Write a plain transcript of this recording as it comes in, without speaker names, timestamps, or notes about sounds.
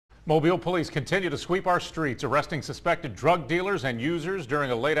Mobile police continue to sweep our streets, arresting suspected drug dealers and users during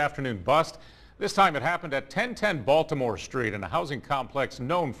a late afternoon bust. This time it happened at 1010 Baltimore Street in a housing complex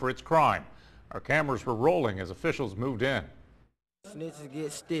known for its crime. Our cameras were rolling as officials moved in. Snitches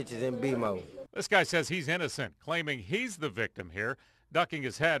get stitches in B-mode. This guy says he's innocent, claiming he's the victim here, ducking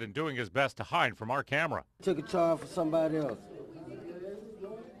his head and doing his best to hide from our camera. Took a charge for somebody else,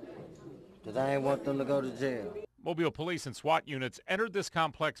 because I ain't want them to go to jail. Mobile police and SWAT units entered this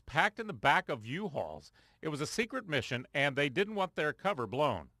complex packed in the back of U-Hauls. It was a secret mission, and they didn't want their cover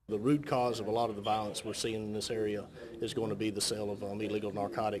blown. The root cause of a lot of the violence we're seeing in this area is going to be the sale of illegal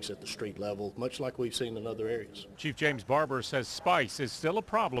narcotics at the street level, much like we've seen in other areas. Chief James Barber says spice is still a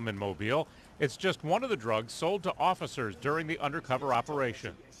problem in Mobile. It's just one of the drugs sold to officers during the undercover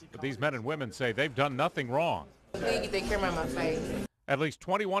operation. But these men and women say they've done nothing wrong. They get their camera on my face. At least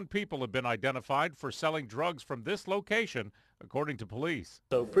 21 people have been identified for selling drugs from this location, according to police.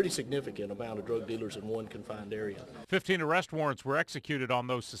 So pretty significant amount of drug dealers in one confined area. 15 arrest warrants were executed on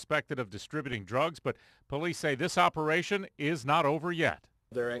those suspected of distributing drugs, but police say this operation is not over yet.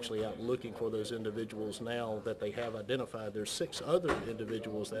 They're actually out looking for those individuals now that they have identified. There's 6 other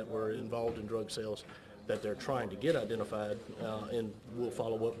individuals that were involved in drug sales that they're trying to get identified, and we'll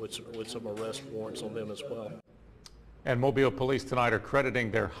follow up with some arrest warrants on them as well. And Mobile police tonight are crediting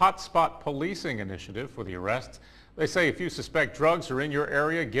their hotspot policing initiative for the arrests. They say if you suspect drugs are in your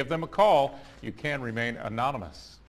area, give them a call. You can remain anonymous.